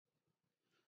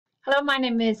Hello, my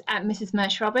name is Mrs.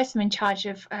 Mersh Roberts. I'm in charge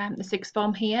of the sixth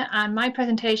form here, and my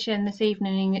presentation this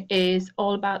evening is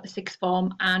all about the sixth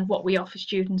form and what we offer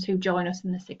students who join us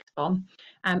in the sixth form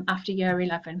after year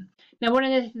 11. Now, one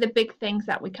of the big things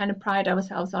that we kind of pride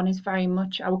ourselves on is very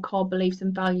much our core beliefs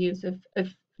and values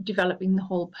of developing the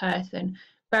whole person.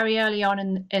 Very early on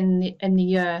in the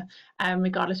year,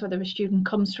 regardless whether a student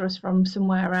comes to us from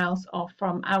somewhere else or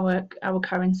from our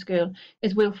current school,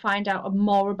 is we'll find out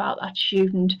more about that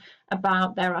student,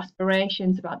 about their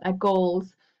aspirations, about their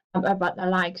goals, about their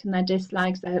likes and their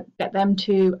dislikes. Get them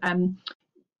to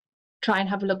try and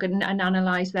have a look at and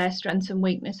analyse their strengths and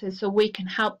weaknesses, so we can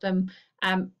help them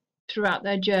throughout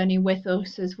their journey with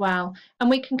us as well, and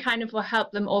we can kind of help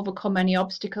them overcome any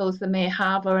obstacles they may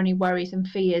have or any worries and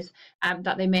fears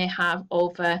that they may have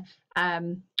over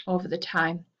the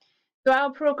time. So our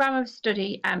programme of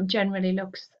study generally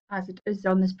looks as it is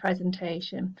on this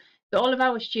presentation. So all of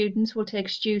our students will take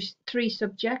three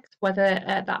subjects, whether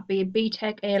that be a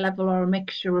BTEC, A-level or a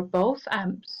mixture of both.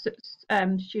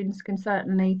 Students can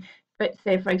certainly,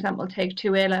 say for example, take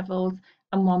 2 A-levels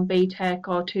and 1 BTEC,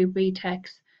 or 2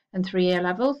 BTECs and 3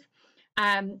 A-levels.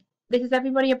 This is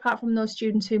everybody apart from those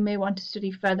students who may want to study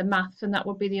further maths, and that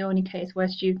would be the only case where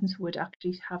students would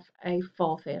actually have a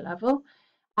 4th A-level.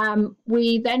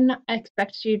 We then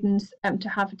expect students to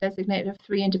have a designated of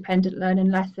 3 independent learning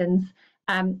lessons,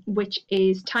 which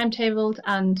is timetabled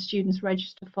and students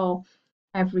register for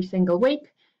every single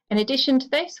week. In addition to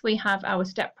this, we have our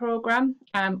STEP programme.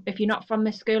 If you're not from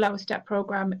this school, our STEP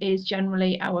programme is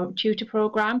generally our tutor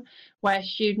programme, where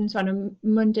students on a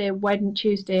Monday,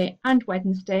 Tuesday and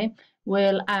Wednesday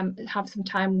will have some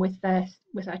time with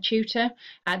our tutor,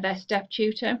 their STEP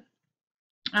tutor.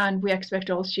 And we expect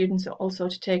all students also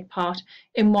to take part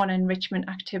in one enrichment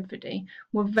activity.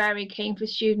 We're very keen for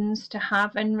students to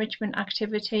have enrichment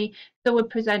activity, so we're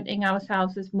presenting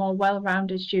ourselves as more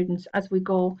well-rounded students as we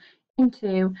go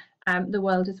into the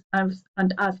world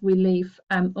as we leave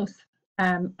us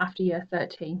after year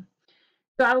 13.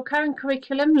 So our current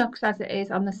curriculum looks as it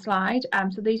is on the slide.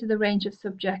 So these are the range of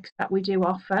subjects that we do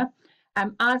offer.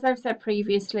 As I've said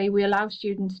previously, we allow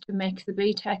students to mix the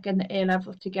BTEC and the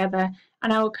A-level together,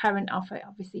 and our current offer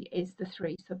obviously is the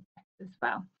 3 subjects as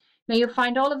well. Now you'll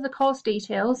find all of the course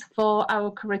details for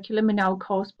our curriculum in our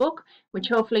course book, which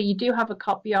hopefully you do have a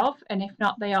copy of, and if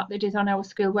not, it is on our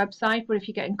school website, but if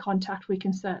you get in contact, we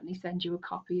can certainly send you a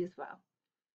copy as well.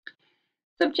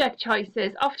 Subject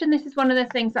choices. Often this is one of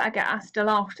the things that I get asked a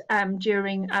lot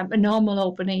during a normal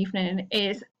open evening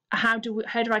is, how do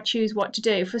I choose what to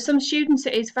do? For some students,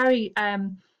 it is very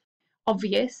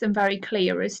obvious and very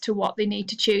clear as to what they need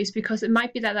to choose, because it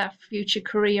might be that their future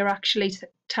career actually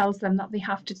tells them that they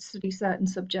have to study certain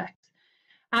subjects.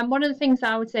 And one of the things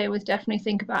I would say was definitely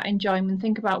think about enjoyment.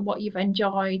 Think about what you've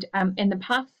enjoyed in the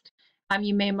past, and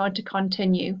you may want to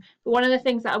continue. But one of the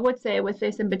things that I would say with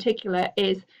this in particular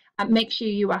is make sure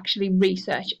you actually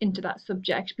research into that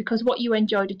subject, because what you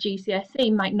enjoyed at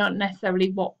GCSE might not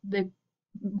necessarily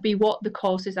be what the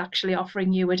course is actually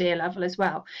offering you at A-level as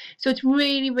well. So it's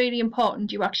really, really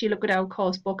important you actually look at our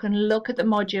course book and look at the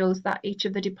modules that each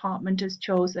of the department has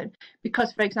chosen,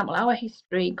 because for example our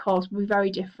history course will be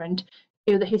very different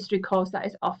to the history course that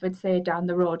is offered, say, down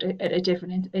the road at a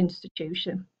different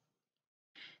institution.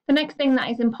 The next thing that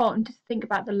is important is to think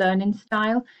about the learning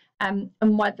style, and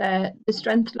whether the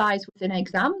strength lies within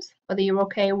exams, whether you're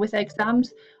okay with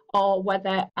exams, or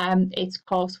whether it's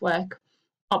coursework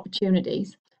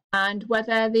opportunities, and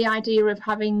whether the idea of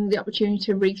having the opportunity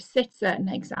to resit certain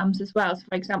exams as well. So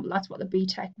for example, that's what the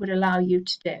BTEC would allow you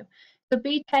to do. So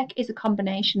BTEC is a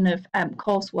combination of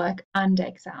coursework and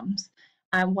exams,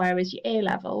 whereas your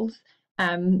A-levels,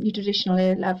 your traditional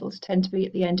A-levels tend to be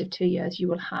at the end of 2 years, you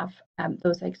will have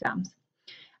those exams.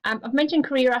 I've mentioned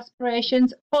career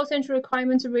aspirations. Course entry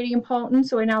requirements are really important.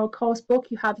 So in our course book,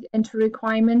 you have entry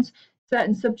requirements.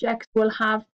 Certain subjects will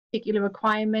have particular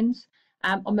requirements,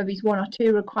 or maybe it's 1 or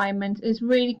 2 requirements. It's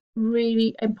really,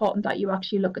 really important that you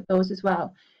actually look at those as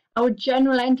well. Our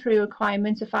general entry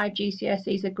requirements are 5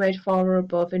 GCSEs at grade 4 or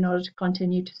above in order to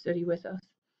continue to study with us.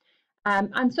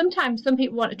 And sometimes some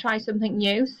people want to try something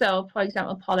new. So for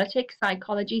example, politics,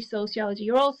 psychology, sociology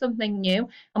are all something new.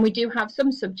 And we do have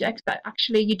some subjects that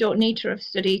actually you don't need to have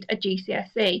studied at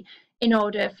GCSE in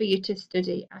order for you to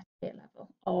study at A-level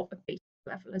or at B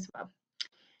level as well.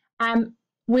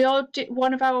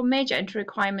 One of our major entry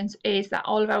requirements is that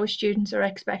all of our students are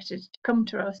expected to come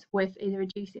to us with either a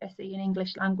GCSE in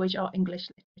English language or English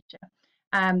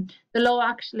literature. The law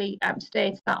actually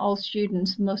states that all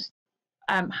students must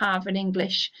have an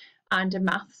English and a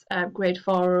maths grade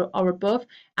 4 or above.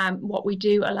 What we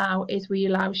do allow is we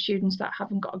allow students that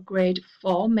haven't got a grade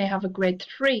 4, may have a grade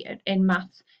 3 in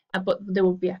maths, but they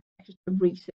will be expected to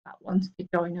resit that once they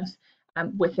join us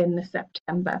within the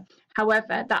September.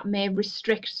 However, that may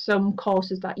restrict some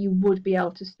courses that you would be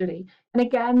able to study. And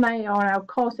again, they are our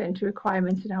course entry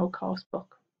requirements in our course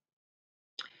book.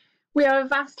 We have a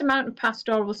vast amount of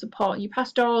pastoral support. Your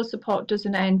pastoral support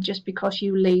doesn't end just because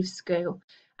you leave school.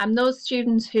 And those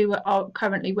students who are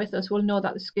currently with us will know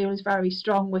that the school is very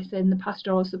strong within the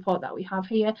pastoral support that we have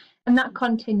here, and that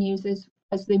continues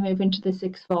as they move into the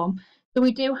sixth form. So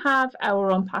we do have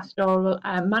our own pastoral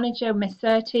manager, Miss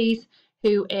Surtees,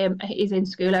 who is in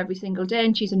school every single day,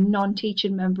 and she's a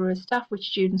non-teaching member of staff which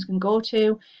students can go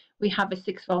to. We have a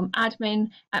sixth form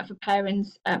admin for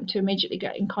parents to immediately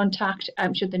get in contact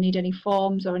should they need any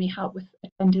forms or any help with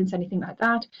attendance, anything like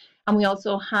that. And we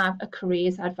also have a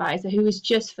careers advisor who is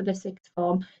just for the sixth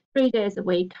form, 3 days a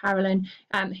week, Carolyn,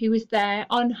 who is there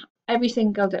on every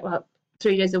single day, well,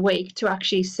 3 days a week, to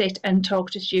actually sit and talk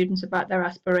to students about their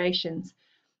aspirations.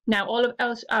 Now, all of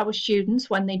our students,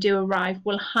 when they do arrive,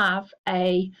 will have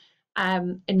an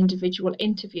individual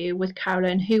interview with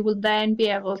Carolyn, who will then be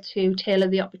able to tailor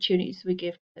the opportunities we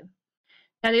give them.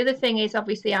 Now, the other thing is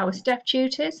obviously our step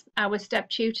tutors. Our step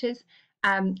tutors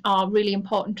are really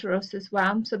important to us as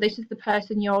well. So this is the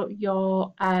person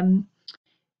your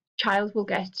child will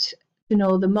get to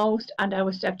know the most, and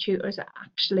our step tutors are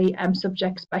actually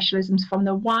subject specialisms from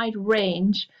the wide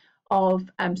range of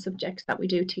subjects that we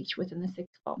do teach within the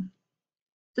sixth form.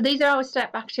 So these are our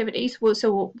step activities.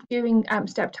 So during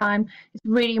step time, it's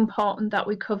really important that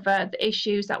we cover the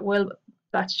issues that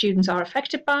students are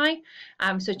affected by,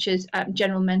 such as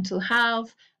general mental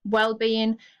health,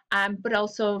 well-being, but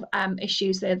also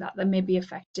issues that they may be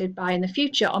affected by in the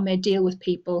future, or may deal with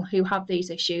people who have these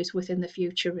issues within the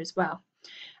future as well.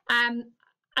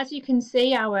 As you can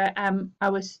see,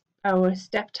 our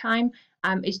step time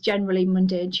is generally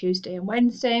Monday and Tuesday and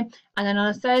Wednesday, and then on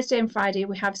a Thursday and Friday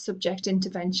we have subject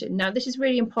intervention. Now, this is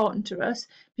really important to us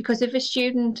because if a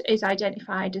student is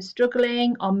identified as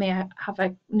struggling or may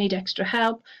need extra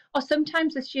help, or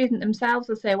sometimes the student themselves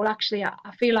will say, well, actually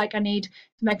I feel like I need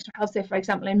some extra help, say for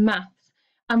example in maths,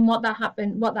 and what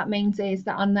that means is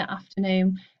that on the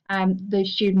afternoon the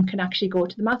student can actually go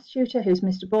to the maths tutor, who's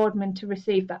Mr. Boardman, to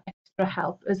receive that extra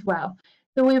help as well.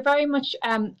 So we're very much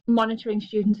monitoring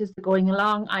students as they're going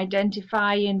along,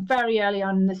 identifying very early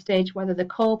on in the stage whether they're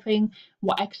coping,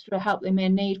 what extra help they may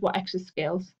need, what extra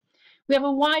skills. We have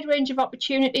a wide range of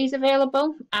opportunities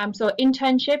available. So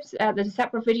internships, there's a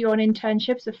separate video on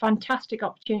internships, a fantastic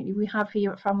opportunity we have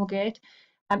here at Framwellgate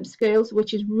Schools,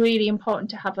 which is really important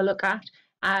to have a look at.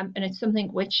 And it's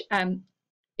something which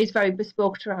is very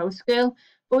bespoke to our school.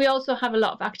 But we also have a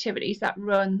lot of activities that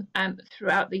run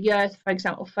throughout the years, for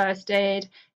example, first aid,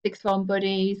 sixth form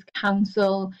buddies,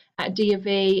 council,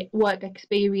 D&V, work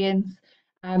experience,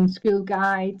 school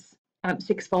guides,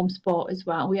 sixth form sport as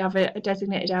well. We have a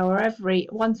designated hour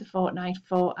once a fortnight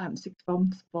for sixth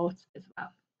form sports as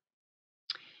well.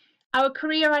 Our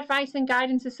career advice and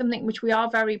guidance is something which we are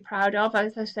very proud of.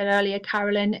 As I said earlier,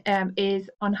 Carolyn is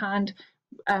on hand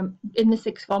in the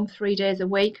sixth form 3 days a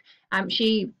week.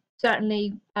 She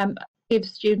certainly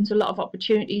gives students a lot of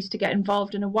opportunities to get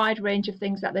involved in a wide range of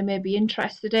things that they may be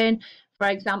interested in. For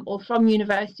example, from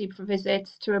university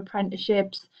visits to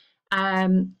apprenticeships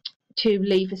to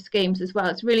leaver schemes as well.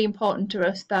 It's really important to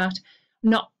us that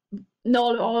not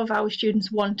all of our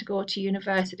students want to go to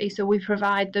university, so we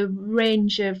provide the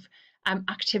range of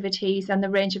activities and the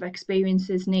range of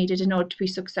experiences needed in order to be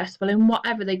successful in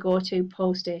whatever they go to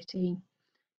post-18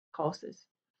 courses.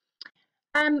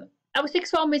 Our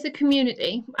sixth form is a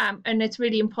community, and it's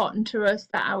really important to us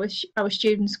that our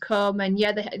students come, and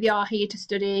yeah, they are here to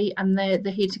study and they're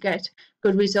here to get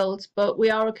good results, but we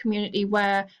are a community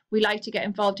where we like to get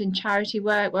involved in charity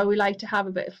work, where we like to have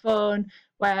a bit of fun,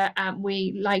 where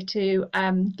we like to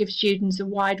give students a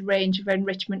wide range of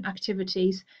enrichment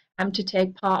activities to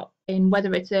take part in,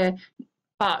 whether it's a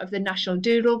part of the National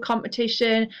Doodle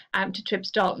competition, to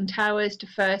trips to Dalton Towers, to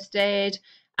first aid,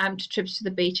 to trips to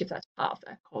the beach if that's part of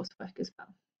their coursework as well.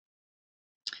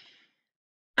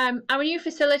 Our new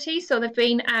facilities, so they've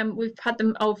been, we've had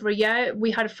them over a year.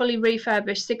 We had a fully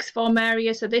refurbished sixth form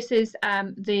area, so this is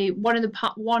one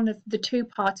of the two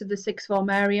parts of the sixth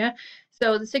form area.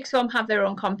 So the sixth form have their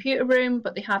own computer room,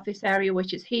 but they have this area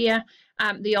which is here.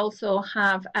 They also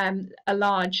have a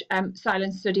large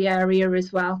silent study area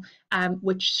as well,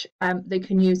 which they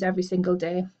can use every single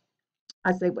day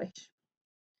as they wish.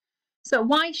 So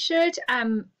why should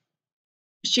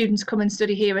students come and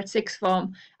study here at sixth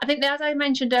form. I think that, as I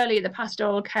mentioned earlier, the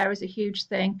pastoral care is a huge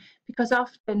thing, because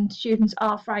often students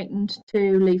are frightened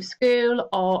to leave school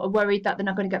or are worried that they're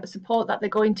not going to get the support that they're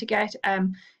going to get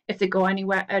if they go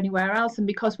anywhere else. And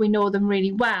because we know them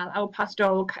really well, our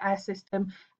pastoral care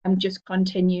system just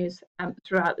continues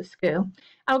throughout the school.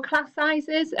 Our class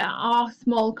sizes are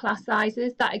small class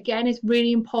sizes. That again is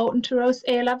really important to us.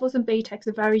 A levels and BTECs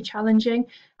are very challenging,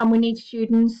 and we need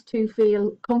students to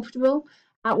feel comfortable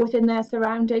within their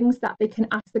surroundings, that they can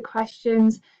ask the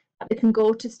questions, that they can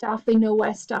go to staff, they know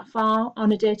where staff are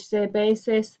on a day-to-day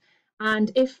basis.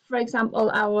 And if, for example,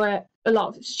 a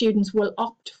lot of students will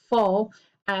opt for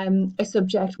a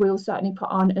subject, we'll certainly put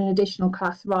on an additional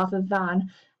class rather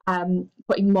than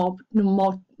putting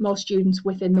more students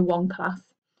within the one class.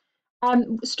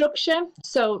 Structure.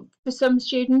 So for some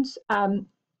students,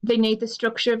 they need the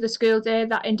structure of the school day,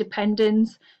 that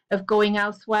independence of going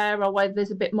elsewhere, or whether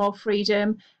there's a bit more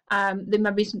freedom. They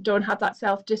maybe don't have that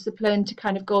self-discipline to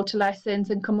kind of go to lessons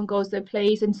and come and go as they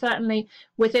please. And certainly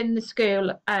within the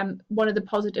school, one of the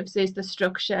positives is the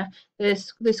structure.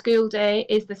 The school day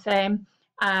is the same.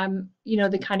 You know,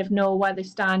 they kind of know where they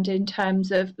stand in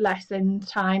terms of lesson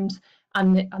times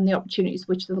and the opportunities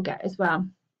which they'll get as well.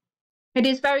 It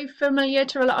is very familiar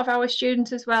to a lot of our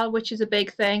students as well, which is a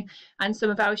big thing. And some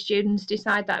of our students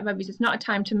decide that maybe it's not a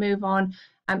time to move on,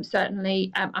 certainly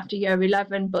after year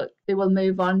 11, but they will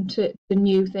move on to the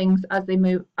new things as they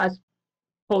move as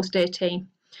post 18.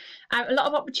 A lot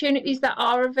of opportunities that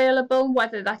are available,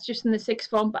 whether that's just in the sixth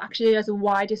form, but actually as a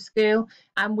wider school.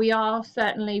 And we are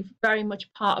certainly very much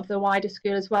part of the wider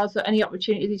school as well. So any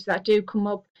opportunities that do come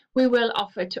up, we will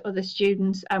offer to other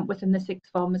students within the sixth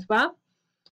form as well.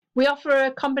 We offer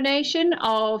a combination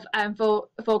of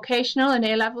vocational and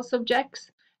A-level subjects,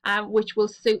 which will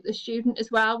suit the student as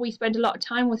well. We spend a lot of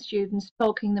time with students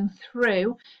talking them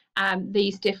through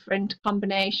these different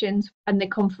combinations, and they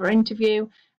come for interview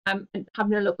and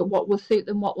having a look at what will suit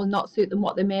them, what will not suit them,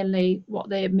 what they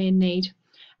may need.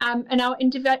 And our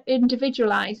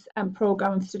individualised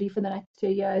programme of study for the next 2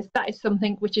 years, that is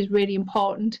something which is really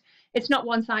important. It's not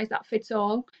one size that fits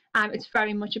all. It's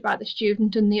very much about the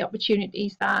student and the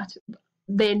opportunities that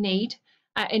they need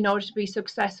in order to be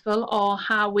successful, or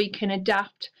how we can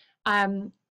adapt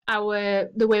the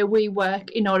way we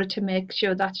work in order to make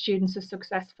sure that students are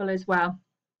successful as well.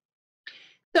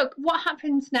 So what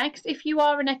happens next? If you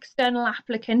are an external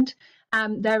applicant,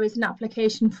 there is an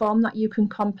application form that you can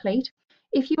complete.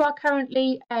 If you are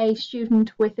currently a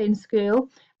student within school,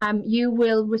 you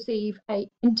will receive an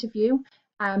interview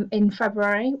in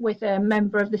February with a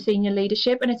member of the senior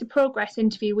leadership, and it's a progress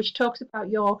interview which talks about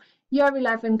your year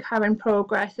 11 current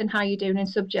progress and how you're doing in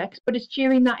subjects. But it's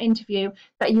during that interview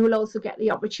that you will also get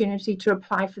the opportunity to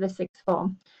apply for the sixth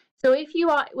form. So if you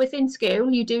are within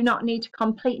school, you do not need to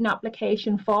complete an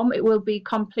application form. It will be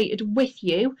completed with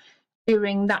you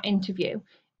during that interview.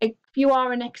 If you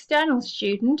are an external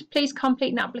student, please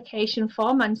complete an application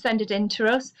form and send it in to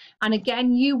us. And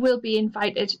again, you will be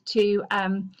invited to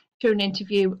an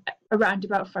interview around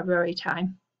about February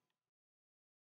time.